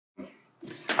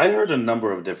I heard a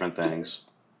number of different things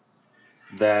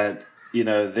that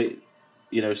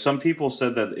some people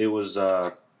said that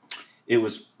it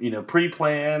was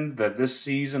pre-planned, that this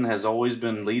season has always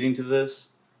been leading to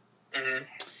this.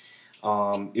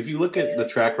 Mm-hmm. If you look at the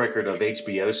track record of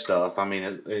HBO stuff, I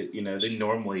mean, they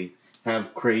normally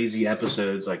have crazy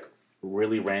episodes like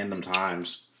really random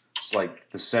times. It's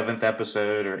like the 7th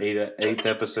episode or 8th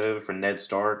episode for Ned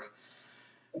Stark.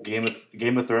 Game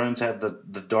of Thrones had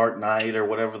the Dark Night or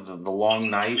whatever, the Long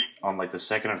Night on like the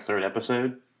 2nd or 3rd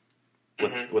episode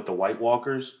with the White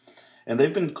Walkers. And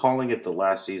they've been calling it the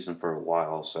last season for a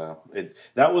while, so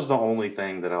that was the only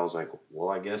thing that I was like, well,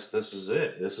 I guess this is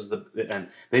it. And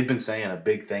they've been saying a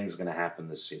big thing's going to happen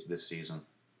this season.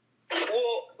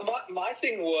 Well, my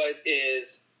thing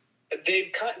is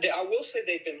I will say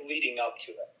they've been leading up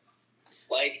to it.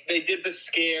 Like, they did the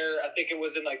scare, I think it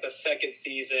was in like the 2nd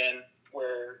season,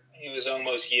 where he was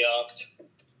almost yucked.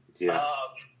 Yeah.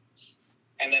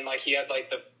 And then like he had like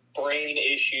the brain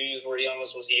issues where he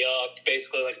almost was yucked,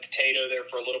 basically like a potato there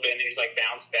for a little bit, and then he's like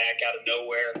bounced back out of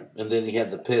nowhere. And then he had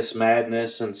the piss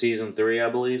madness in season 3, I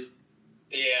believe.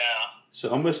 Yeah. So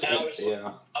almost. I was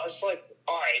like,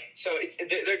 all right, so he's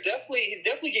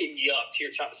definitely getting yucked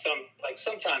here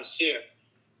sometime soon.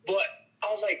 But I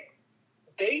was like,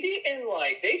 they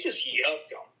just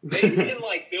yucked him. They didn't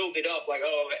build it up like,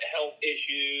 oh, health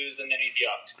issues, and then he's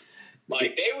yucked.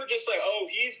 Like, they were just like, oh,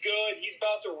 he's good, he's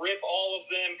about to rip all of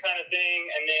them kind of thing,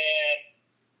 and then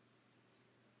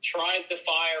tries to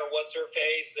fire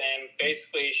what's-her-face, and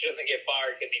basically she doesn't get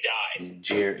fired because he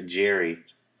dies. Jerry.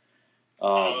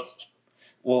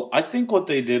 Well, I think what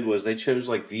they did was they chose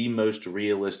like the most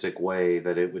realistic way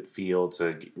that it would feel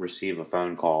to receive a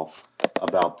phone call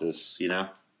about this, Yeah,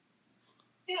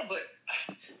 but...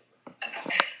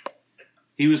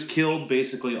 He was killed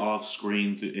basically off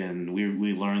screen, and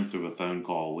we learned through a phone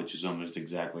call, which is almost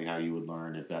exactly how you would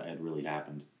learn if that had really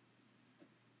happened.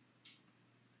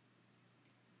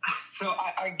 So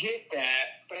I get that,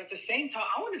 but at the same time,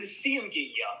 I wanted to see him get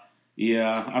yucked.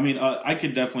 Yeah, I mean, I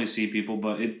could definitely see people,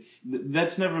 but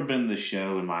that's never been the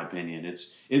show, in my opinion.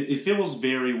 It feels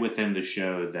very within the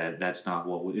show that's not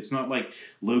what... It's not like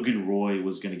Logan Roy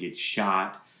was going to get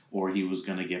shot, or he was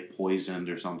going to get poisoned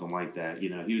or something like that. He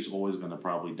was always going to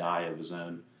probably die of his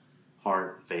own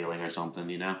heart failing or something,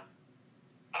 No,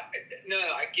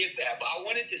 I get that, but I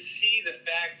wanted to see the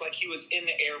fact, like, he was in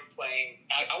the airplane.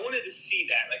 I wanted to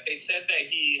see that. Like, they said that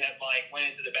he had,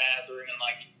 went into the bathroom and,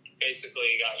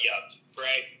 basically got yucked,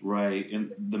 right? Right,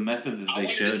 and the method that they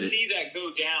showed it... I wanted to see that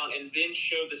go down and then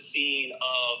show the scene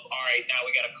of, all right, now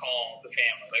we got to call the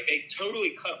family. Like, they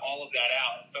totally cut all of that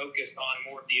out and focused on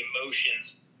more of the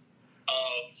emotions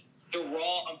of the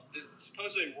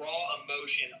supposedly raw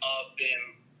emotion of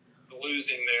them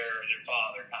losing their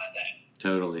father, kind of thing.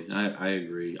 Totally, I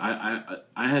agree.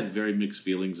 I had very mixed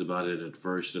feelings about it at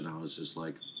first, and I was just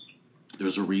like,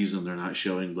 "There's a reason they're not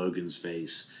showing Logan's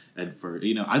face." And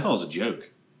I thought it was a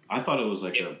joke. I thought it was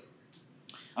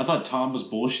I thought Tom was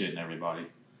bullshitting everybody.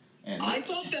 And I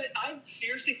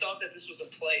seriously thought that this was a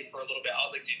play for a little bit. I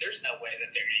was like, dude, there's no way that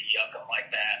they're going to yuck him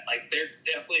like that. Like, they're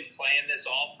definitely playing this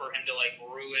off for him to,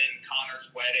 ruin Connor's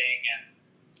wedding. And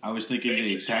I was thinking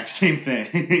the exact same thing.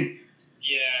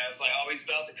 Yeah, it was like, oh, he's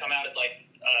about to come out of,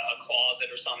 a closet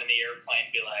or something in the airplane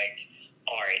and be like,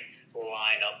 all right,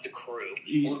 line up the crew.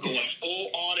 We're going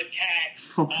full-on attack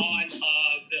on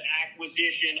the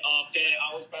acquisition of that.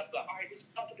 I was about to, all right, this is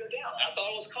about to go down. I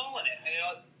thought I was calling it.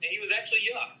 And he was actually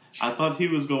yucked. I thought he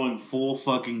was going full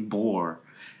fucking bore.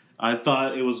 I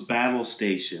thought it was battle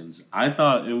stations. I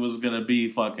thought it was going to be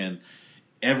fucking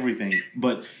everything.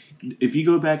 But if you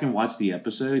go back and watch the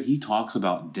episode, he talks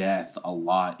about death a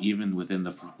lot, even within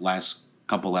the last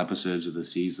couple episodes of the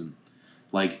season.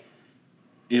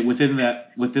 Within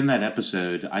that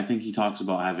episode, I think he talks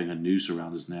about having a noose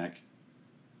around his neck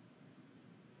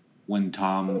when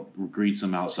Tom greets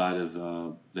him outside of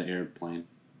the airplane.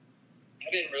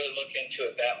 I didn't really look into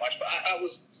it that much, but I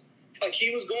was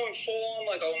he was going full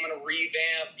on, oh, I'm going to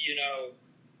revamp,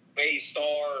 Baystar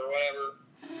or whatever.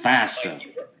 Faster,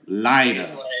 lighter,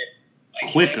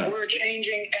 quicker. We're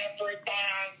changing everything.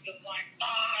 It's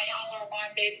all of my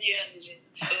minions and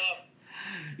stuff.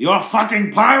 You're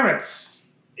fucking pirates.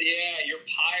 Yeah, you're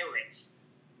pirates.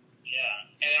 Yeah,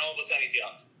 and then all of a sudden he's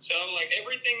yucked. So,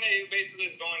 everything that basically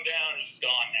is going down is just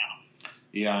gone now.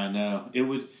 Yeah, I know.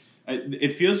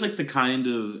 It feels like the kind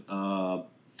of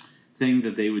thing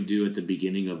that they would do at the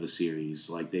beginning of a series.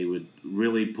 Like, they would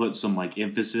really put some,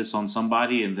 emphasis on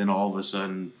somebody, and then all of a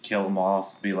sudden kill them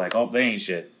off, be like, oh, they ain't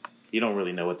shit. You don't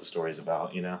really know what the story's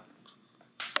about, So.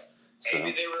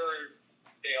 Maybe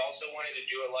they also wanted trying to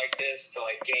do it like this to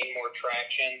like gain more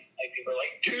traction. Like people are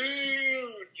like,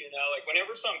 dude, you know, like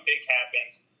whenever something big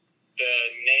happens, the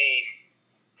name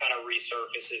kind of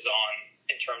resurfaces on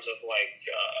in terms of like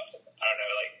I don't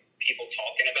know, like people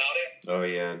talking about it. Oh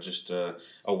yeah, just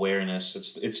awareness.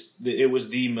 It was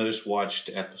the most watched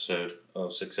episode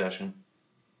of Succession.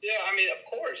 Yeah, I mean, of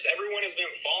course, everyone has been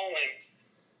following.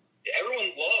 Everyone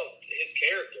loved his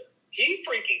character. He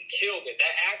freaking killed it.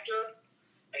 That actor,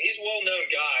 he's a well-known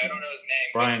guy. I don't know his name.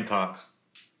 Brian Cox.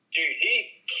 Dude, he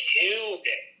killed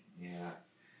it. Yeah,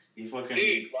 he fucking.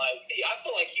 Dude, like I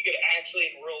feel like he could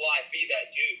actually in real life be that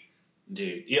dude.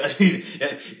 Dude,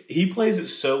 yeah, he plays it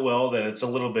so well that it's a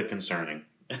little bit concerning.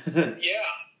 Yeah,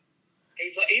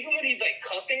 he's like, even when he's like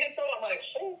cussing and stuff, I'm like,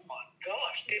 oh my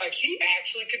gosh, dude, like he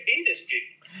actually could be this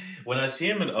dude. When I see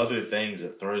him in other things,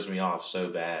 it throws me off so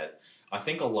bad. I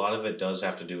think a lot of it does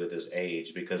have to do with his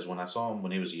age, because when I saw him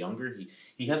when he was younger,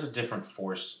 he has a different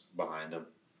force behind him.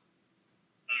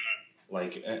 Mm.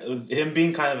 Like him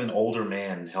being kind of an older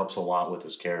man helps a lot with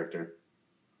his character.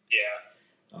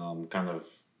 Yeah, kind of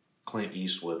Clint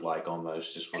Eastwood like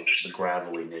almost, just with the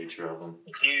gravelly nature of him.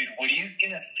 Dude, what do you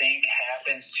gonna think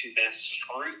happens to this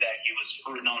fruit that he was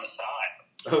fruiting on the side?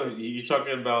 Oh, you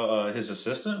talking about his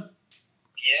assistant?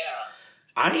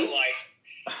 Yeah, I mean.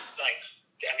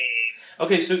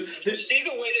 Okay, so did you see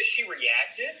the way that she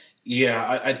reacted?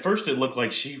 Yeah, at first it looked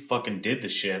like she fucking did the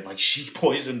shit, like she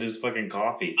poisoned his fucking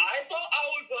coffee. I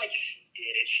was like, she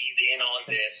did it. She's in on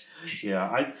this.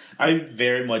 Yeah, I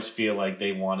very much feel like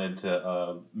they wanted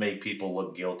to make people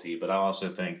look guilty, but I also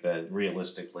think that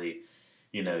realistically,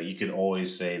 you know, you could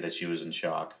always say that she was in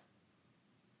shock.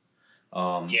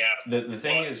 Yeah. The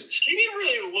thing is, she didn't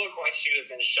really look like she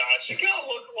was in shock. She kind of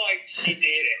looked like she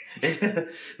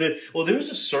did it. Well, there was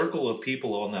a circle of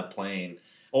people on that plane.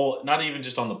 Well, not even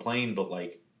just on the plane, but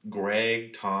like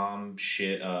Greg, Tom,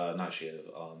 not Shiv.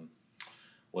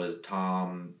 Was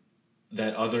Tom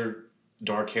that other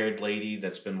dark-haired lady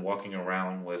that's been walking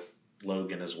around with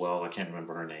Logan as well? I can't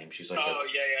remember her name. She's like yeah.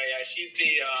 She's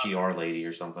the PR lady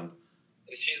or something.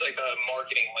 She's like the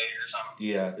marketing lady or something.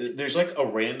 Yeah, there's like a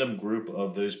random group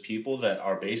of those people that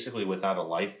are basically without a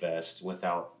life vest,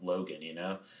 without Logan, you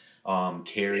know?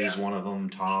 Carrie's one of them,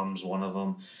 Tom's one of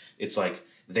them. It's like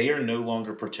they are no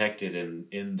longer protected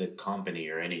in the company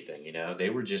or anything, you know? They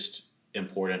were just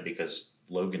important because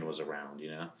Logan was around,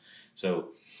 you know? So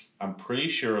I'm pretty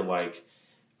sure like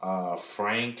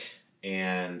Frank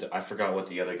and I forgot what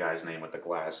the other guy's name with the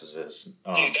glasses is.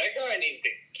 Dude, that guy needs to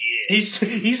get.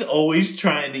 He's always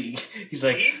trying to. He's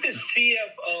like he's the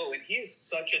CFO and he is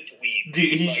such a dweeb.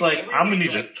 Dude, he's like I'm gonna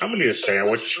need a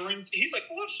sandwich. He's like,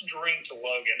 let's drink to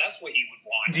Logan. That's what he would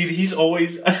want. Dude, he's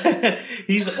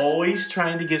always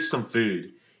trying to get some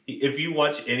food. If you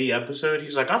watch any episode,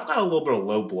 he's like, I've got a little bit of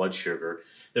low blood sugar.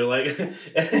 They're like,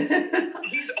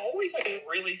 he's always like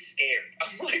really scared.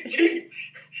 I'm like, dude,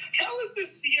 how is the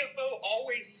CFO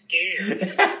always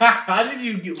scared? How did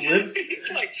you live? He's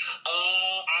like,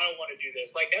 I don't want to do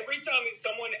this. Like every time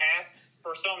someone asks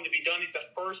for something to be done, he's the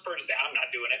first person to say, I'm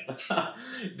not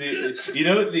doing it. You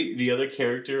know the other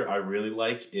character I really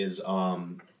like is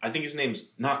I think his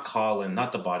name's not Colin,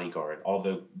 not the bodyguard,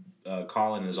 although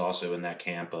Colin is also in that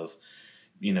camp of,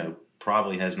 you know,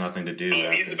 probably has nothing to do.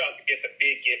 He's about to get the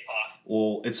big get pot.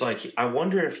 Well, it's like I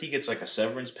wonder if he gets like a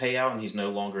severance payout and he's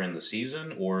no longer in the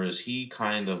season, or is he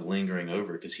kind of lingering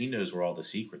over because he knows where all the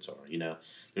secrets are. You know,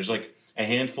 there's like a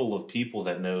handful of people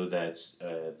that know that's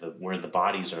where the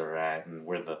bodies are at and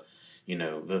where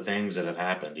the things that have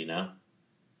happened. You know.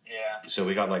 Yeah. So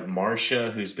we got like Marcia,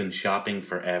 who's been shopping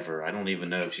forever. I don't even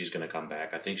know if she's going to come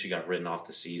back. I think she got written off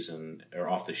the season or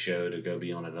off the show to go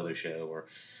be on another show. Or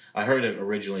I heard that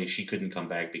originally she couldn't come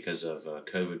back because of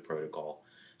COVID protocol,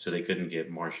 so they couldn't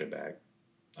get Marcia back.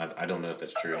 I don't know if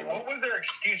that's true. What was their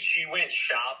excuse? She went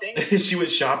shopping? She went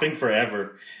shopping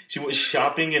forever. She went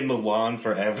shopping in Milan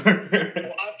forever. Well,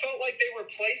 I felt like they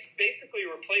basically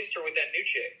replaced her with that new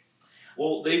chick.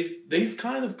 Well, they've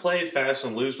kind of played fast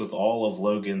and loose with all of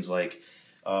Logan's like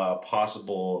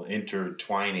possible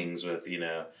intertwinings with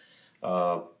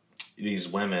these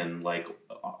women. Like,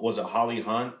 was it Holly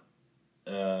Hunt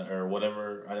or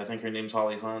whatever? I think her name's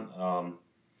Holly Hunt.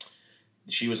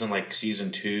 She was in like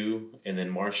season 2, and then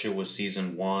Marcia was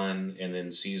season 1, and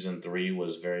then season 3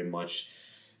 was very much.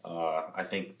 I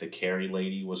think the Carrie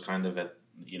lady was kind of at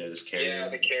this Carrie. Yeah,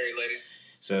 the Carrie lady.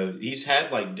 So he's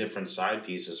had like different side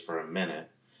pieces for a minute.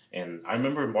 And I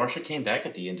remember Marcia came back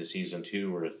at the end of season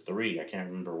 2 or 3. I can't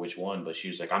remember which one, but she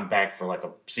was like, I'm back for like a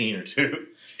scene or two.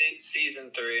 Season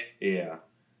 3. Yeah.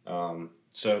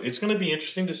 So it's going to be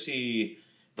interesting to see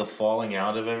the falling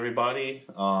out of everybody,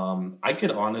 I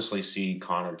could honestly see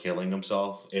Connor killing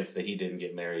himself if he didn't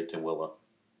get married to Willa.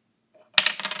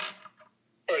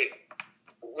 Wait,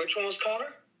 which one was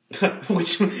Connor?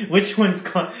 which one's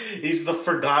Connor? He's the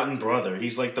forgotten brother.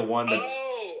 He's like the one that's...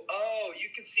 Oh, you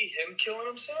can see him killing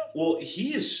himself? Well,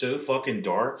 he is so fucking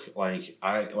dark.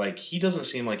 He doesn't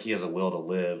seem like he has a will to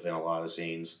live in a lot of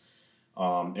scenes.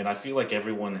 And I feel like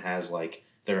everyone has, like,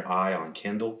 their eye on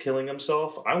Kendall killing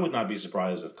himself. I would not be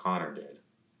surprised if Connor did.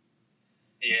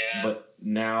 Yeah. But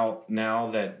now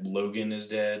that Logan is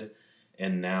dead,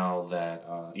 and now that,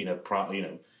 I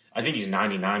think he's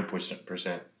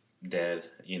 99% dead.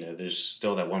 There's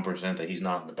still that 1% that he's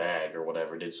not in the bag or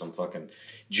whatever, did some fucking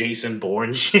Jason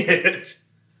Bourne shit.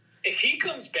 If he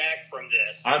comes back from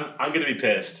this, I'm gonna be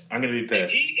pissed.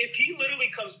 If he literally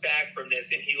comes back from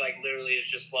this and he like literally is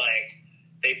just like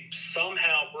they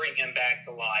somehow bring him back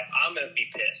to life, I'm gonna be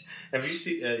pissed. Have you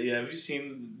seen? Have you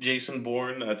seen Jason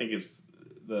Bourne? I think it's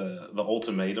the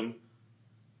Ultimatum.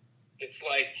 It's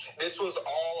like this was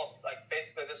all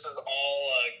basically this was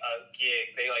all a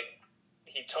gig.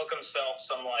 He took himself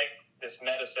some this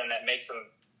medicine that makes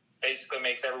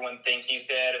everyone think he's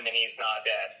dead, and then he's not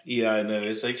dead. Yeah, I know.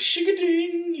 It's like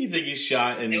shigading. You think he's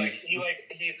shot, and he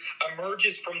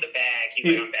emerges from the bag.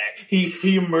 I'm back.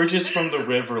 He emerges from the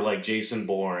river like Jason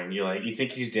Bourne. You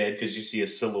think he's dead because you see a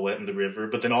silhouette in the river,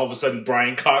 but then all of a sudden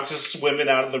Brian Cox is swimming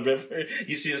out of the river.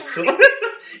 You see a silhouette.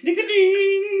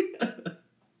 Ding-a-ding.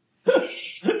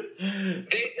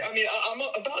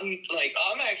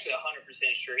 I'm actually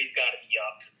 100% sure he's got it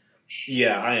yucked.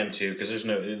 Yeah, I am too, because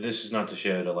this is not the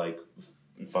show to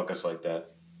fuck us like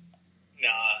that. Nah,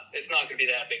 it's not going to be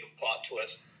that big of a plot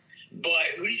twist. But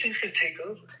who do you think's going to take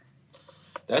over?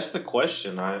 That's the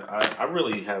question. I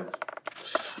really have,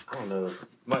 I don't know.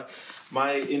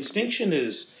 My instinction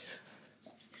is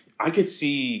I could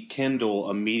see Kendall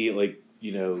immediately,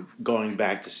 going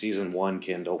back to season 1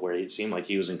 Kendall, where it seemed like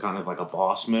he was in kind of like a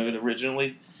boss mode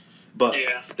originally. But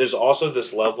there's also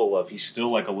this level of he's still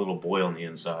like a little boy on the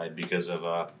inside because of,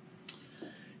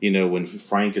 when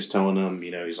Frank is telling him,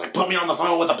 he's like, put me on the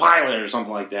phone with the pilot or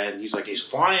something like that. And he's like, he's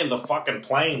flying the fucking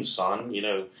plane, son.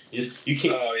 You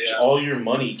can't, all your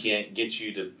money can't get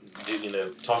you to,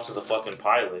 talk to the fucking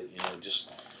pilot.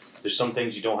 There's some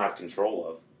things you don't have control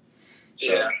of.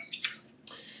 So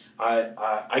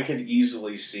I could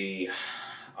easily see,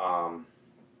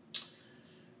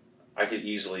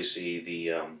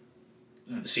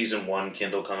 the season 1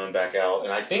 Kendall coming back out,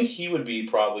 and I think he would be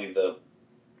probably the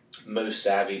most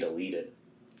savvy to lead it.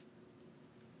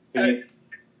 He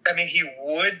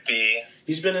would be.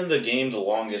 He's been in the game the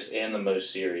longest and the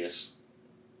most serious.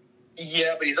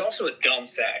 Yeah, but he's also a dumb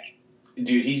sack.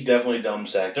 Dude, he's definitely dumb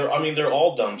sack. They're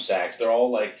all dumb sacks. They're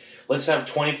all like, let's have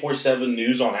 24/7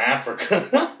 news on Africa.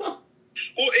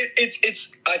 Well,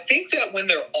 it's. I think that when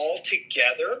they're all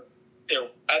together,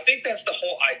 I think that's the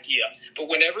whole idea. But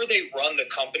whenever they run the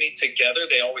company together,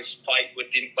 they always fight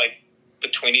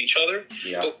between each other.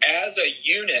 Yeah. But as a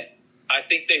unit, I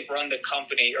think they run the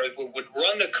company, or would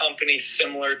run the company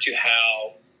similar to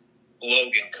how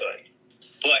Logan could.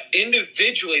 But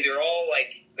individually, they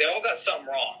all got something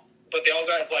wrong. But they all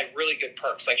got really good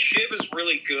perks. Shiv is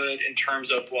really good in terms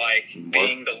of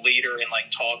being the leader and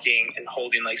talking and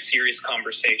holding serious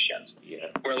conversations.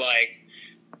 Yeah. Where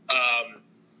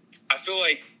I feel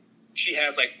like she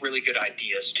has really good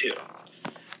ideas too.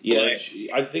 Yeah,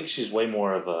 I think she's way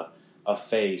more of a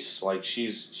face.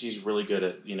 She's really good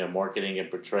at marketing and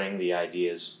portraying the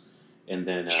ideas, and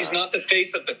then she's not the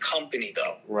face of the company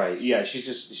though. Right? Yeah,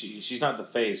 she's not the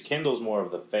face. Kendall's more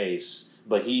of the face,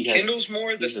 but Kendall's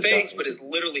more the face, but is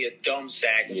literally a dumb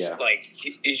sack. It's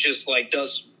he's just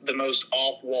does the most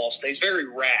off wall stuff. He's very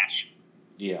rash.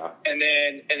 Yeah. And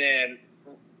then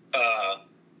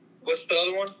what's the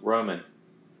other one? Roman.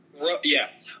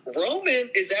 Roman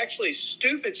is actually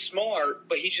stupid smart,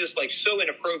 but he's just so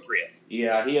inappropriate.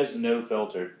 Yeah, he has no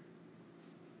filter.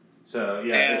 So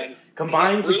and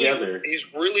combined together,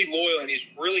 he's really loyal and he's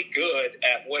really good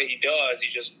at what he does.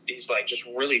 He's just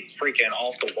really freaking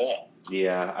off the wall.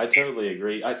 Yeah, I totally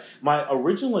agree. My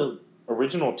original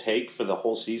take for the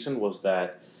whole season was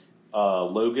that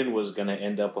Logan was going to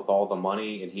end up with all the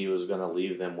money and he was going to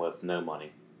leave them with no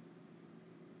money.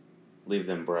 Leave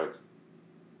them broke.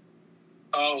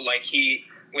 Oh,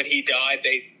 when he died,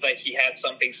 he had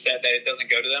something said that it doesn't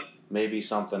go to them? Maybe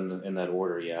something in that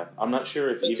order, yeah. I'm not sure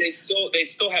if... But they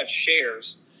still have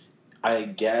shares. I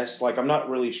guess. I'm not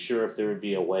really sure if there would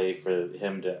be a way for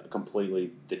him to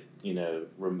completely,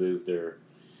 remove their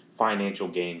financial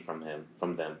gain from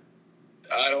them.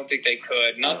 I don't think they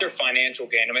could. Not their financial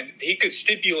gain. I mean, he could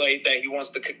stipulate that he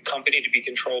wants the company to be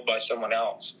controlled by someone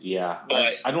else. Yeah,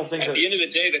 but I don't think at the end of the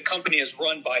day, the company is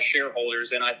run by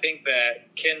shareholders, and I think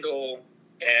that Kendall,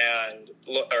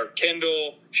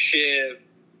 Shiv,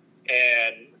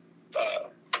 and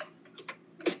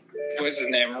what's his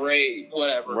name? Ray,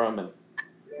 whatever. Roman.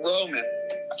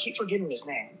 I keep forgetting his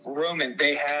name. Roman.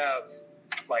 They have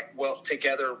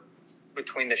together.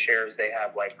 Between the shares, they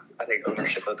have I think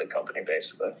ownership of the company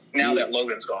basically. Now that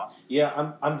Logan's gone.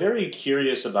 Yeah, I'm very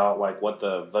curious about what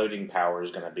the voting power is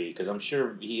going to be because I'm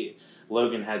sure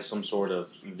Logan has some sort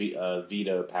of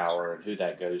veto power and who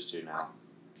that goes to now.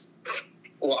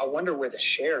 Well, I wonder where his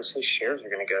shares are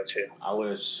going to go to. I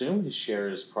would assume his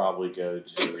shares probably go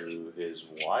to his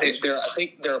wife. I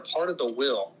think they're a part of the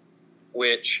will,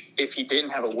 which if he didn't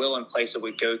have a will in place, it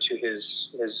would go to his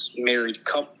married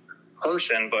couple.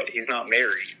 Person, but he's not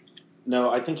married.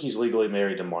 No, I think he's legally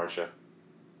married to Marsha.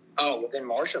 Oh, well, then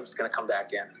Marsha's going to come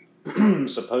back in.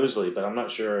 Supposedly, but I'm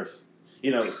not sure if,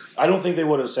 I don't think they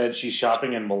would have said she's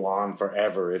shopping in Milan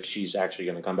forever if she's actually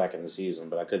going to come back in the season,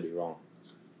 but I could be wrong.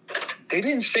 They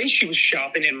didn't say she was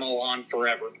shopping in Milan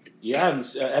forever. Yeah, in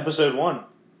episode 1.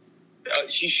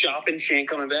 She's shopping, she ain't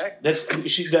coming back?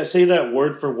 Say that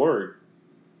word for word.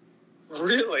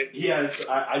 Really? Yeah,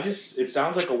 it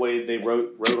sounds like a way they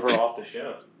wrote her off the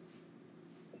show.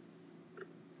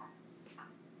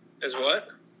 Is what?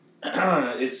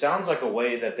 It sounds like a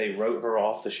way that they wrote her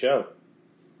off the show.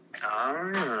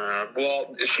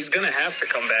 Well, she's going to have to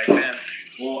come back then.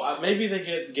 Well, maybe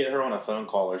they get her on a phone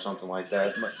call or something like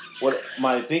that. What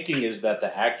my thinking is that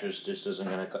the actress just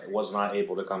was not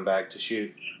able to come back to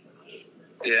shoot.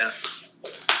 Yeah.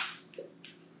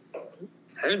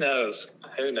 Who knows?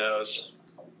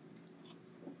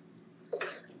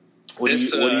 What do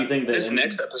you think this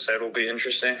next episode will be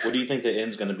interesting? What do you think the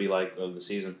end's going to be like of the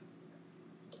season?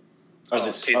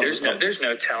 There's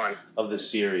no telling of the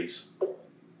series.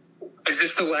 Is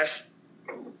this the last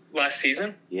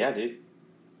season? Yeah, dude.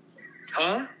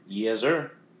 Huh? Yes,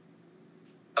 sir.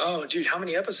 Oh, dude, how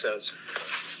many episodes?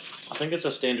 I think it's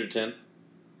a standard 10.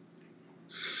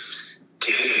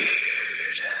 Dude.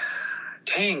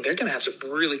 Dang, they're going to have to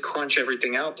really crunch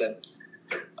everything out then.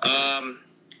 I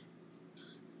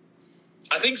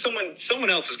think someone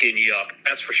else is getting yucked.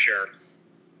 That's for sure.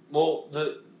 Well,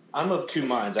 I'm of two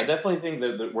minds. I definitely think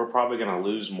that we're probably going to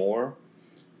lose more,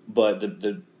 but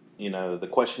the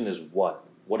question is what?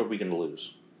 What are we going to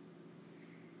lose?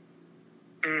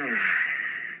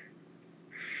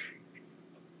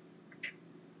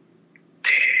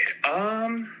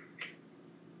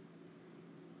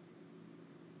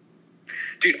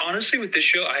 Dude, honestly, with this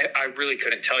show, I really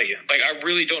couldn't tell you. I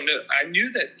really don't know. I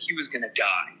knew that he was going to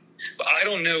die, but I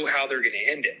don't know how they're going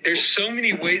to end it. There's so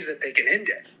many ways that they can end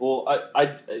it. Well,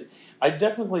 I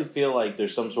definitely feel like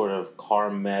there's some sort of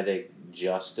karmatic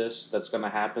justice that's going to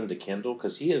happen to Kendall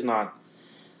because he has not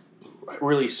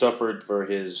really suffered for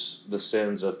the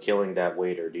sins of killing that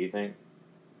waiter. Do you think?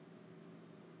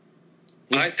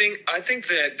 I think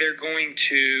that they're going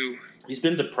to. He's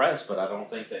been depressed, but I don't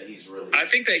think that he's really. I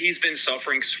think that he's been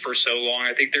suffering for so long.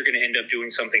 I think they're going to end up doing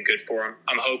something good for him.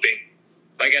 I'm hoping.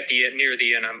 At the end, near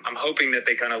the end, I'm hoping that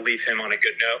they kind of leave him on a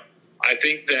good note. I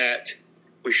think that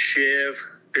with Shiv,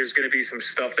 there's going to be some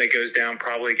stuff that goes down.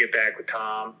 Probably get back with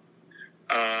Tom.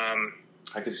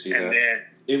 I could see that. Then,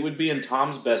 it would be in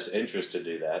Tom's best interest to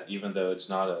do that, even though it's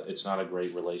not a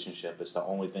great relationship. It's the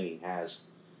only thing he has.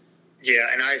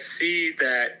 Yeah, and I see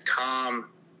that Tom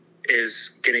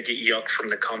is going to get yucked from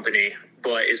the company,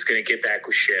 but is going to get back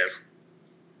with Shiv.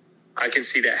 I can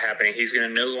see that happening. He's going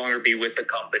to no longer be with the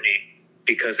company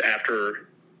because after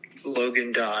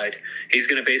Logan died, he's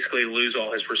going to basically lose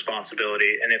all his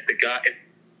responsibility. And if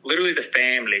literally the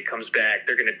family comes back,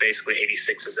 they're going to basically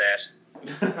 86 his ass.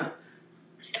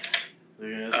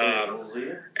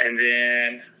 And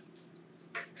then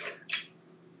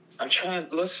I'm trying.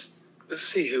 Let's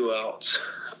see who else.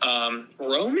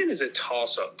 Roman is a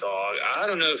toss-up dog. I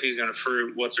don't know if he's going to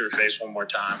fruit what's her face one more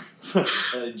time.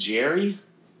 Jerry?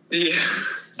 Yeah.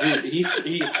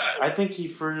 Dude, I think he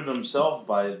fruited himself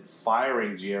by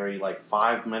firing Jerry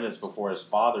 5 minutes before his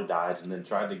father died and then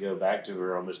tried to go back to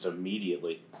her almost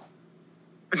immediately.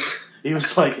 He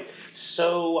was like,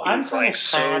 so I'm kind of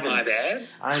sad. My bad?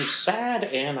 I'm sad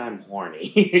and I'm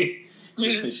horny.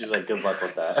 She's like, good luck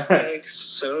with that.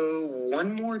 So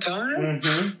one more time?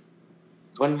 Mm-hmm.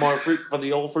 One more fruit for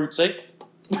the old fruit's sake.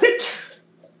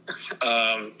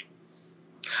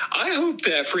 I hope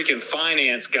that freaking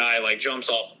finance guy jumps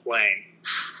off the plane.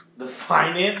 The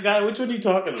finance guy? Which one are you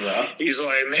talking about? He's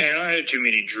like, man, I had too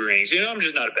many drinks. I'm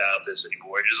just not about this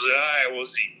anymore. Just all right, we'll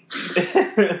see.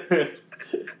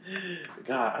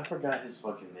 God, I forgot his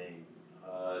fucking name.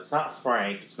 It's not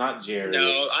Frank. It's not Jerry.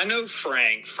 No, I know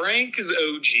Frank. Frank is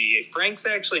OG. Frank's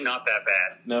actually not that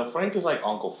bad. No, Frank is like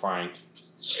Uncle Frank.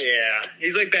 Yeah,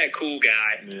 he's like that cool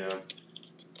guy. Yeah.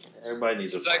 Everybody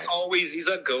needs He's a Frank. like always, he's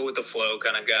a go with the flow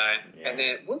kind of guy. Yeah. And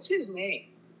then, what's his name?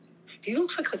 He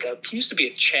looks like he used to be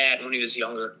a Chad when he was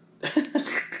younger.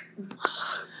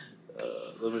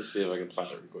 Let me see if I can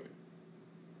find it real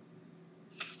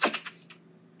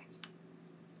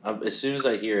quick. As soon as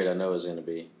I hear it, I know it's going to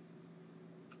be.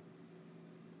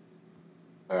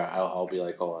 Alright, I'll be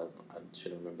like, oh, I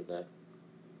should have remembered that.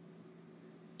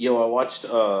 Yo, I watched,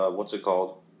 what's it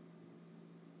called?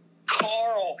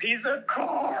 Carl. He's a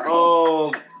Carl.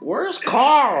 Oh, where's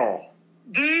Carl?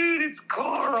 Dude, it's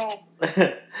Carl.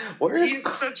 Where's He's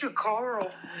such a Carl.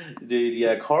 Dude,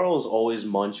 yeah, Carl's always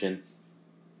munching.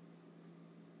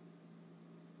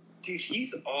 Dude,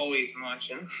 he's always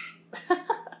munching.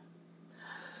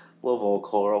 Love old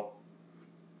Carl.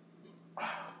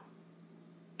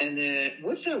 And then,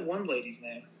 what's that one lady's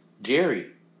name?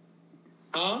 Jerry.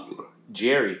 Huh?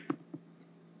 Jerry.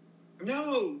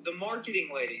 No, the marketing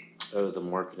lady. Oh, the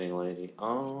marketing lady.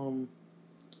 Who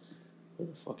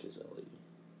the fuck is that lady?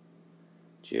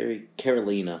 Jerry.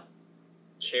 Carolina.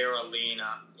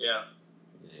 Carolina, yeah.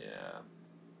 Yeah.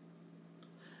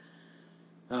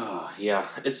 Oh, yeah.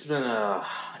 It's been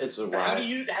it's a ride. How do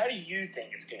you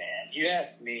think it's gonna end? You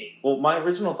asked me. Well, my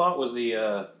original thought was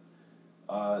that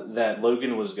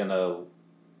Logan was gonna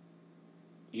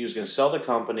sell the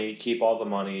company, keep all the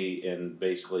money, and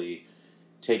basically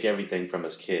take everything from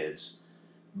his kids.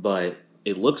 But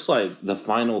it looks like the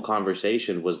final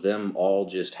conversation was them all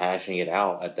just hashing it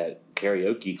out at that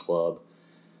karaoke club,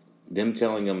 them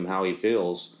telling him how he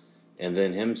feels, and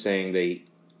then him saying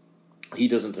he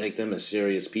doesn't take them as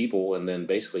serious people, and then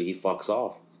basically he fucks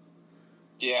off.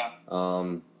 Yeah.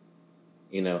 I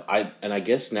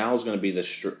guess now is going to be the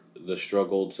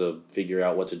struggle to figure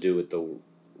out what to do with the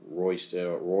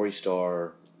Waystar,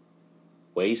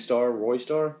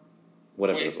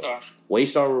 whatever.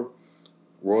 Waystar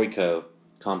Royco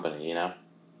company, you know.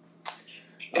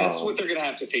 That's what they're gonna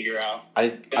have to figure out.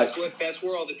 That's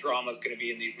where all the drama is gonna be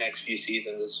in these next few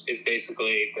seasons. Is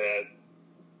basically the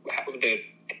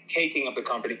taking of the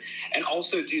company, and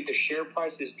also, dude, the share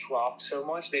price has dropped so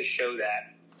much. They show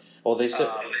that. Well, they said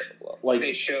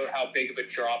they show how big of a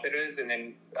drop it is, and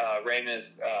then Raymond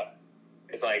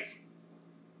is like,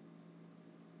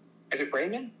 is it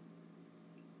Raymond?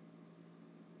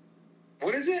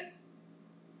 What is it?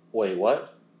 Wait,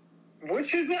 what?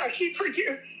 What's his name? I keep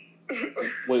forgetting.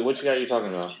 Wait, which guy are you talking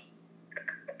about?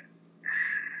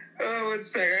 Oh, one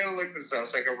sec. I gotta look this up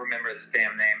so I can remember this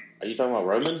damn name. Are you talking about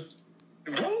Roman?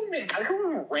 Roman. I don't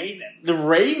remember Raymond. The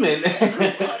Raymond.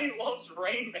 Everybody loves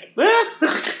Raymond.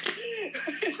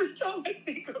 Every time I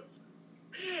think of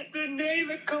the name,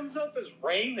 it comes up as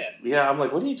Raymond. Yeah, I'm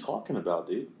like, what are you talking about,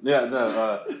 dude? Yeah,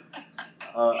 no.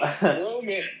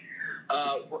 Roman.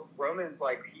 Roman's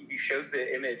like, he shows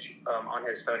the image on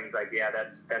his phone. He's like, yeah,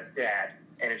 that's Dad,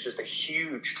 and it's just a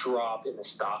huge drop in the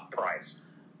stock price.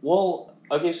 Well,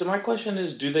 okay, so my question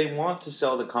is, do they want to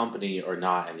sell the company or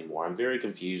not anymore? I'm very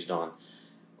confused on,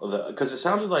 because it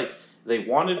sounded like they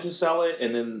wanted to sell it,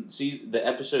 and then the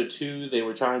episode 2, they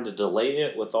were trying to delay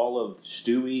it with all of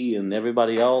Stewie and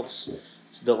everybody else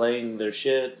delaying their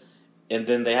shit, and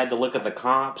then they had to look at the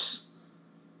comps,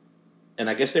 and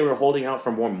I guess they were holding out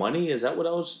for more money. Is that what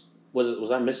I was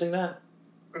I missing that?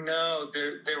 No,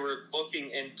 they were looking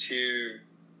into.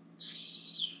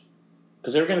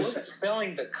 Because they were going to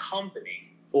selling the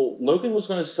company. Well, Logan was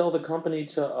going to sell the company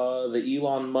to the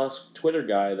Elon Musk Twitter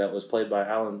guy that was played by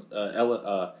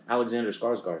Alexander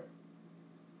Skarsgård.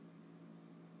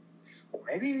 Well,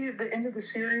 maybe the end of the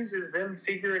series is them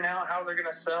figuring out how they're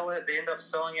going to sell it. They end up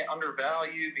selling it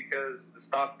undervalued because the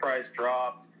stock price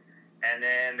dropped, and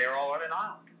then they're all on an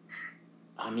island.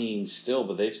 I mean, still,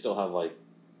 but they still have like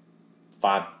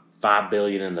 $5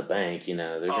 billion in the bank. You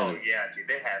know, yeah, dude,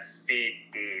 they have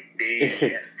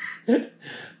 50 billion.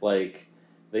 Like,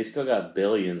 they still got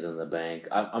billions in the bank.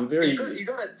 I'm very. You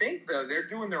got to think though, they're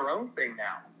doing their own thing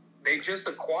now. They just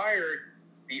acquired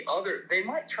the other. They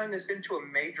might turn this into a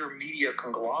major media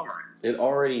conglomerate. It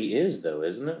already is, though,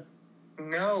 isn't it?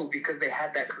 No, because they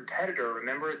had that competitor.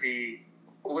 Remember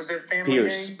what was their family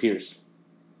name? Pierce.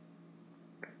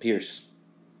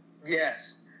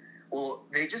 Yes. Well,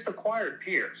 they just acquired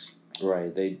Pierce.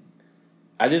 Right.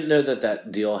 I didn't know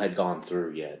that deal had gone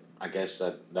through yet. I guess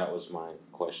that was my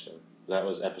question. That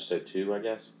was episode 2, I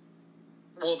guess.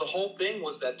 Well, the whole thing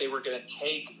was that they were going to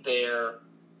take their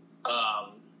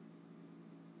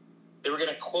They were going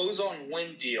to close on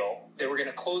one deal. They were going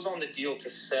to close on the deal to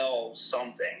sell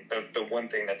something, the one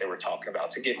thing that they were talking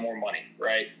about, to get more money,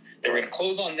 right? They were going to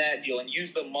close on that deal and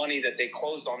use the money that they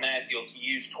closed on that deal to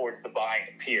use towards the buying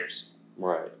of Pierce.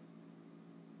 Right.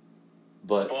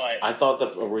 But I thought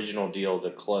the original deal to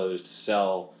close to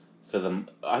sell for them,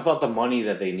 I thought the money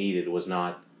that they needed was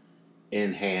not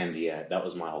in hand yet. That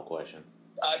was my whole question.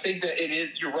 I think that it is.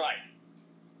 You're right.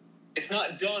 It's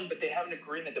not done, but they have an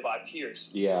agreement to buy Pierce.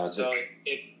 Yeah. So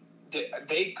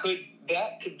that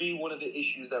could be one of the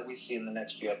issues that we see in the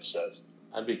next few episodes.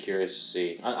 I'd be curious to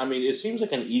see. I mean, it seems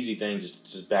like an easy thing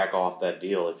just to back off that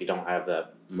deal if you don't have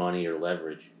that money or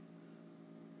leverage.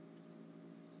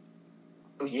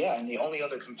 Yeah, and the only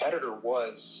other competitor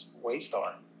was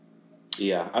Waystar.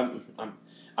 Yeah,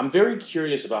 I'm very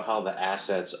curious about how the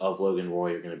assets of Logan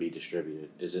Roy are going to be distributed.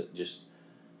 Is it just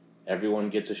everyone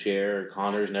gets a share?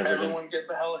 Connor's never Everyone gets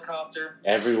a helicopter.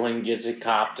 Everyone gets a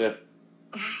copter.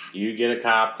 You get a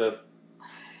copter.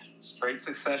 Straight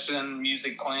succession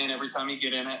music playing every time you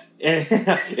get in it.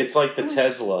 It's like the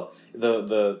Tesla.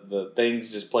 The thing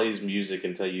just plays music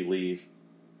until you leave.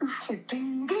 It's like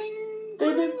ding ding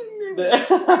ding ding.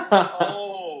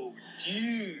 Oh,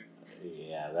 dude.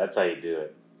 Yeah, that's how you do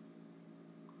it.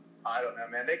 I don't know,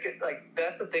 man. They could,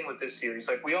 that's the thing with this series.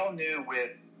 Like, we all knew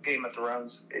with Game of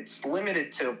Thrones, it's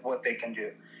limited to what they can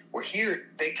do. Where here,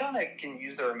 they kind of can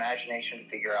use their imagination to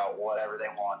figure out whatever they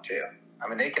want to. I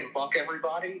mean, they can buck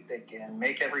everybody. They can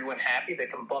make everyone happy. They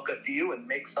can buck a few and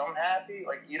make some happy.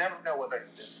 Like, you never know what they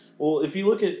can do. Well, if you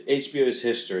look at HBO's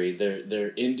history,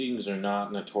 their endings are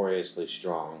not notoriously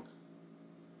strong.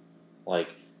 Like,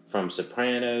 from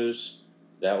Sopranos,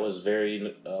 that was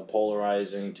very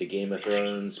polarizing, to Game of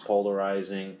Thrones,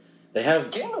 polarizing. They have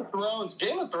Game of Thrones,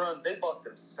 they bucked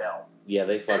themselves. Yeah,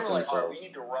 they fucked themselves. All right, we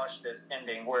need to rush this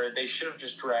ending, where they should have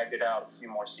just dragged it out a few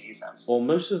more seasons. Well,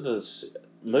 most of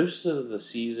the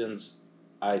seasons,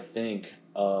 I think,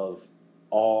 of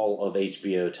all of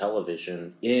HBO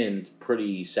television end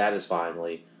pretty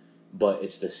satisfyingly, but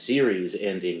it's the series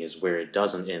ending is where it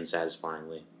doesn't end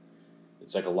satisfyingly.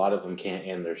 It's like a lot of them can't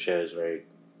end their shows very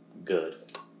good.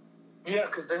 Yeah,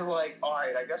 because they're like, all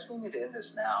right, I guess we need to end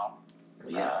this now.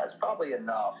 Yeah. It's probably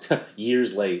enough.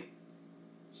 Years late.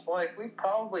 It's like, we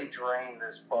probably drained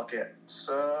this bucket,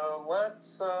 so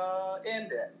let's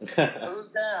end it. Who's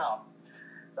down?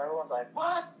 So everyone's like,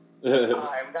 what? All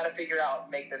right, we got to figure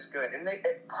out, make this good. And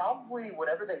it probably,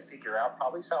 whatever they figure out,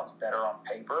 probably sounds better on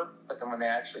paper, but then when they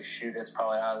actually shoot it, it's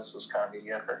probably, this was kind of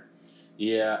mediocre.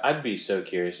 Yeah, I'd be so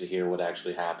curious to hear what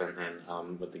actually happened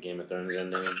with the Game of Thrones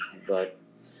ending, but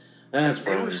that's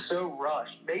fine. They were so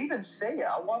rushed. They even say it.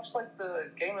 I watched the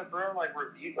Game of Thrones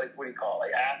review, what do you call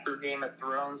it, after Game of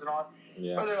Thrones and all.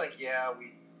 Yeah. Where they're like, yeah,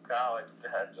 we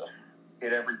had to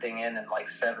get everything in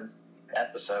 7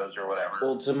 episodes or whatever.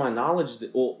 Well, to my knowledge, the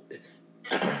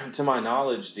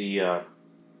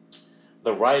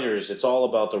writers, it's all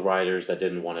about the writers that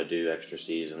didn't want to do extra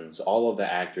seasons. All of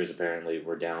the actors apparently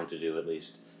were down to do at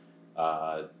least,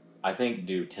 I think,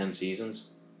 do 10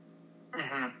 seasons.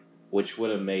 Mm-hmm. Which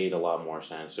would have made a lot more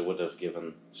sense. It would have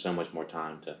given so much more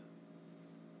time to...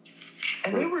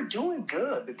 And they were doing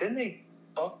good, but then they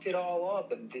fucked it all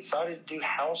up and decided to do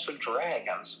House of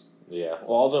Dragons. Yeah,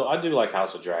 well, although I do like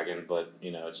House of Dragon, but,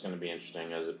 it's going to be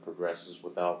interesting as it progresses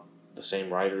without the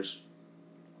same writers.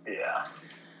 Yeah.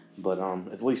 But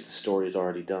at least the story is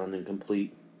already done and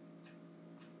complete.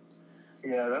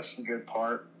 Yeah, that's the good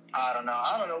part. I don't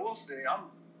know. We'll see.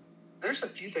 There's a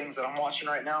few things that I'm watching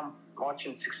right now. I'm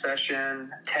watching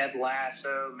Succession, Ted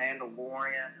Lasso,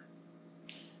 Mandalorian.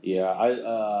 Yeah,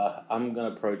 I'm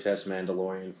going to protest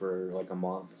Mandalorian for a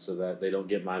month so that they don't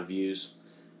get my views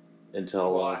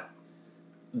until... Why?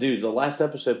 Dude, the last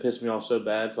episode pissed me off so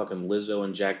bad. Fucking Lizzo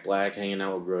and Jack Black hanging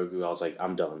out with Grogu. I was like,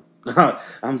 I'm done.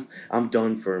 I'm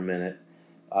done for a minute.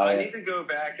 I need to go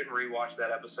back and rewatch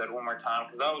that episode one more time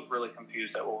because I was really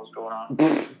confused at what was going on.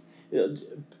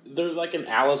 They're like an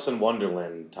Alice in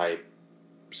Wonderland type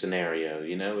scenario,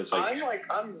 It's like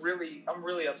I'm really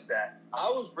upset. I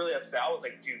was really upset. I was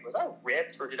like, dude, was I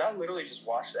ripped or did I literally just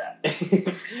watch that?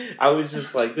 I was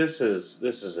just like, this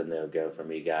is a no-go for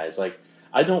me, guys. Like,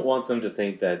 I don't want them to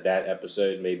think that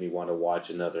episode made me want to watch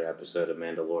another episode of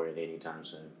Mandalorian anytime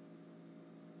soon.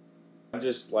 I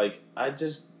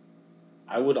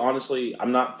would honestly,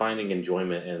 I'm not finding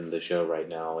enjoyment in the show right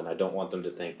now, and I don't want them to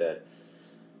think that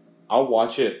I'll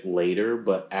watch it later,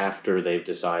 but after they've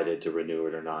decided to renew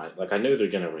it or not. Like, I know they're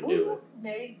going to renew it. Who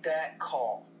made that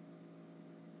call?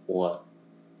 What?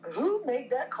 Who made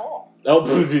that call? Oh,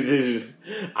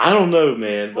 I don't know,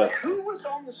 man. But who was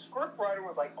on the script writer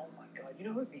was like, oh my God,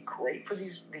 who would be great for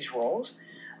these roles?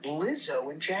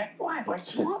 Lizzo and Jack Black. Like,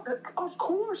 what? Of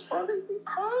course, bro. They'd be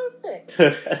perfect.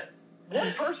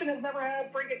 One person has never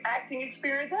had freaking acting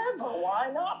experience ever.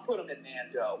 Why not put them in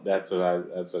Mando? That's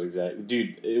what exactly.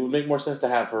 Dude, it would make more sense to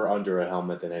have her under a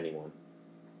helmet than anyone.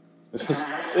 You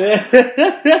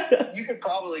could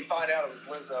probably find out it was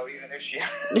Lizzo, even if she.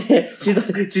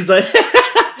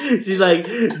 she's like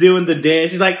doing the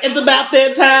dance. She's like, it's about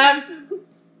that time.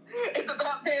 It's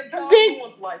about damn time. Who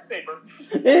wants lightsaber?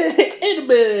 In a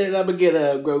minute, I'm gonna get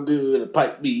a Grogu and a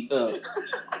pipe beat up.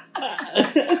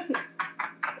 I'm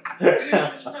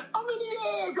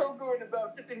gonna go in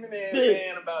about 15 minutes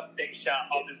and about to take a shot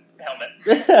on this helmet.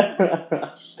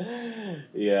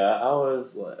 Yeah,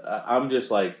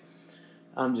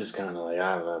 I'm just kind of like,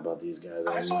 I don't know about these guys.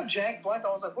 I saw Jack Black. I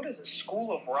was like, what is this,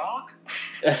 School of Rock?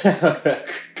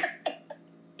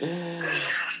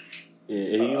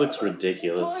 He looks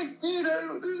ridiculous. Like, dude,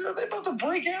 are they about to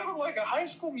break out of like a High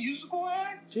School Musical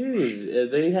act?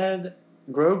 Jeez, they had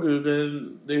Grogu,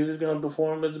 and they was going to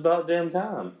perform It's About Damn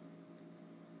Time.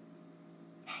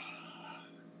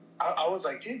 I was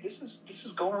like, dude, this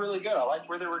is going really good. I like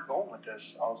where they were going with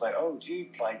this. I was like, oh, dude,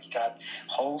 like, you got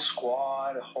a whole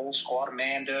squad of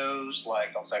Mandos.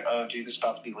 Like, I was like, oh, dude, this is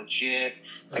about to be legit.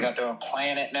 They got their own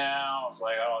planet now. I was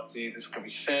like, oh, dude, this could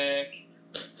be sick.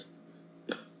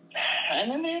 And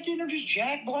then they had to introduce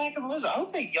Jack Black and Lizzo. I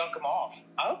hope they yuck them off.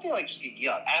 I hope they, like, just get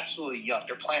yucked. Absolutely yucked.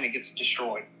 Their planet gets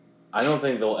destroyed. I don't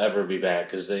think they'll ever be back,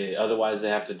 because otherwise they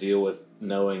have to deal with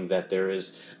knowing that there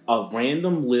is a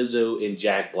random Lizzo and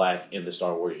Jack Black in the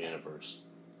Star Wars universe.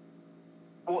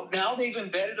 Well, now they've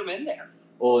embedded them in there.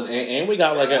 Well, and we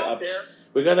got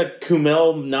we got a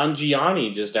Kumail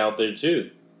Nanjiani just out there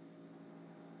too.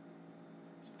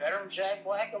 It's better than Jack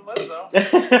Black and Lizzo.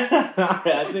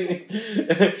 I think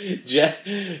Jack.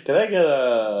 Can I get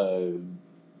a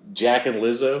Jack and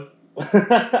Lizzo?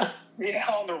 Yeah,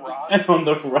 on the rock. On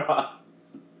the rock.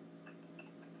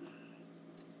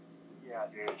 Yeah,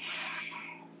 dude.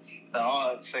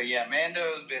 No, so yeah,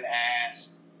 Mando's been ass.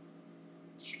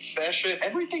 Succession,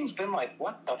 everything's been like,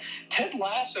 what the? Ted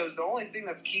Lasso's the only thing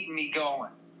that's keeping me going.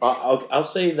 I'll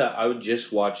say that I would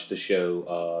just watch the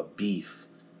show Beef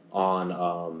on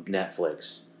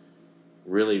Netflix.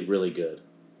 Really, really good.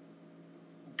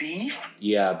 Beef?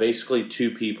 Yeah, basically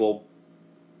two people,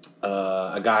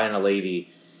 a guy and a lady,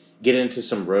 get into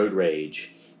some road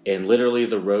rage, and literally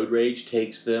the road rage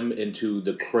takes them into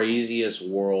the craziest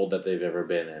world that they've ever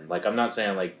been in. Like, I'm not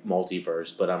saying like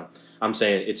multiverse, but I'm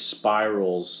saying it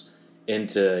spirals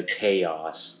into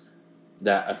chaos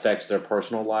that affects their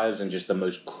personal lives in just the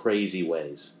most crazy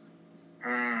ways.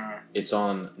 It's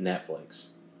on Netflix.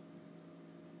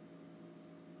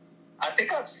 I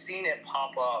think I've seen it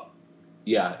pop up.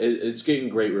 Yeah, it's getting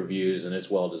great reviews, and it's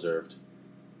well deserved.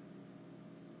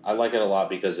 I like it a lot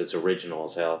because it's original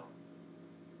as hell.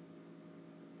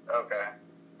 Okay.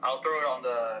 I'll throw it on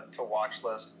the to-watch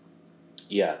list.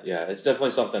 Yeah, it's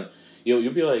definitely something.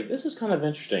 You'll be like, this is kind of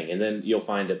interesting, and then you'll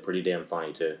find it pretty damn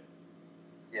funny, too.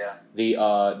 Yeah. Do you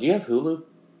have Hulu?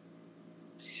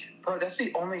 Bro, that's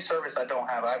the only service I don't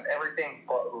have. I have everything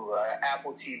but Hulu. I got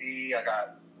Apple TV, I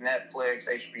got Netflix,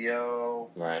 HBO,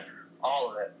 Right.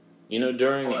 all of it. You know,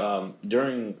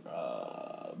 during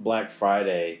Black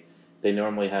Friday, they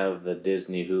normally have the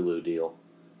Disney Hulu deal.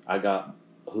 I got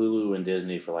Hulu and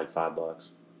Disney for like $5.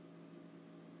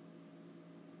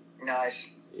 Nice.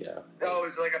 Yeah. Oh,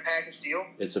 is it like a package deal?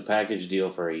 It's a package deal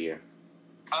for a year.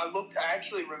 I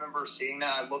actually remember seeing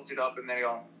that. I looked it up, and they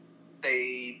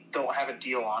don't have a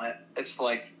deal on it. It's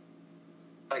like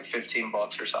 $15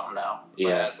 or something now. So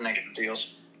yeah, that's negative deals.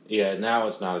 Yeah, now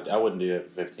it's not. I wouldn't do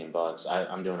it for $15.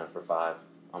 I'm doing it for $5.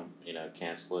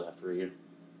 Cancel it after a year.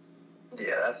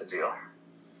 Yeah, that's a deal.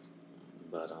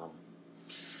 But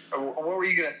what were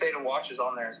you gonna say? To watch is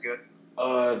on there is good.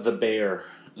 The Bear.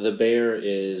 The Bear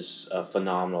is a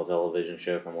phenomenal television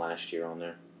show from last year on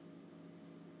there.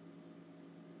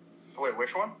 Wait,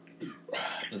 which one?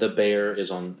 The Bear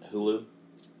is on Hulu.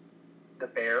 The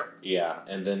Bear? Yeah,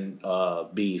 and then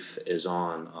Beef is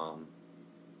on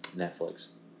Netflix.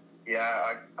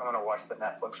 Yeah, I'm going to watch the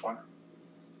Netflix one.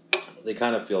 They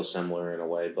kind of feel similar in a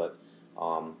way, but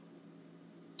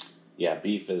yeah,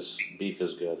 Beef is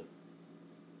good.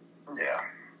 Yeah.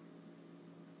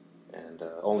 And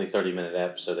only 30-minute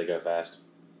eps, so they go fast.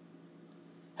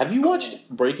 Have you watched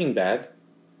Breaking Bad?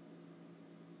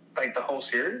 Like the whole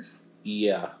series?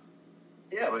 Yeah.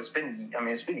 Yeah, but it's been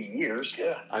years.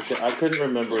 Yeah. I couldn't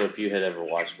remember if you had ever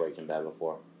watched Breaking Bad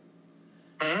before.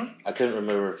 I couldn't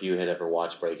remember if you had ever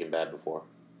watched Breaking Bad before.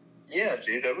 Yeah,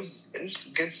 dude, it was a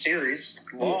good series.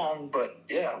 Long, but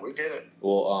yeah, we did it.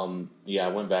 Well, yeah, I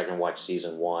went back and watched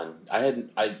season 1.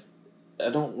 I I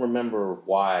don't remember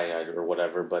why or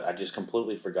whatever, but I just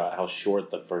completely forgot how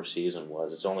short the first season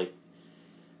was. It's only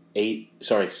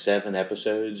 7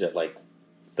 episodes at like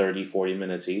 30, 40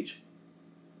 minutes each.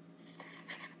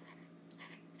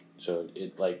 So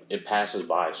it passes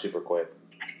by super quick.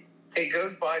 It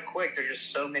goes by quick. There's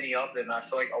just so many of them. I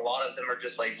feel like a lot of them are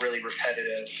just like really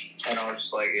repetitive, and I was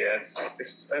just like, yeah,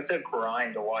 it's a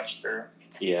grind to watch through.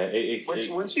 Yeah,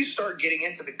 once you start getting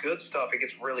into the good stuff, it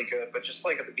gets really good. But just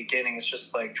like at the beginning, it's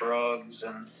just like drugs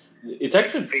and it's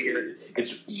actually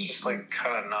it's just like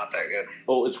kind of not that good.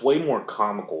 Oh, it's way more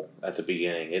comical at the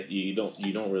beginning. You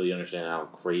don't really understand how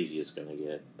crazy it's going to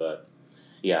get. But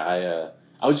yeah,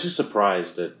 I was just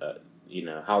surprised at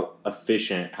how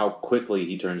efficient, how quickly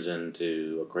he turns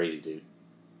into a crazy dude.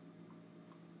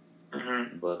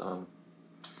 Mm-hmm. But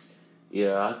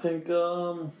yeah, I think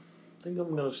I'm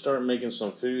gonna start making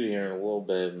some food here in a little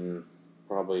bit, and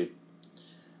probably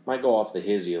might go off the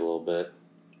hizzy a little bit.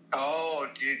 Oh,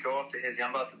 dude, go off the hizzy.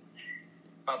 I'm about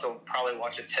to probably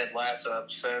watch a Ted Lasso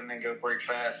episode and then go break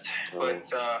fast. Oh.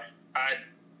 But I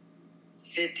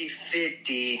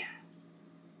 50-50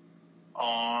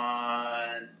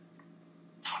 on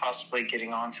possibly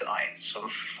getting on tonight. So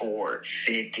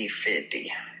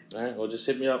 50-50. All right, well, just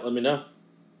hit me up. Let me know.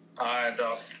 All right,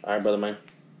 dog. All right, brother man.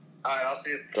 All right, I'll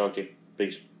see you. Talk to you.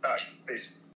 Peace. All right, peace.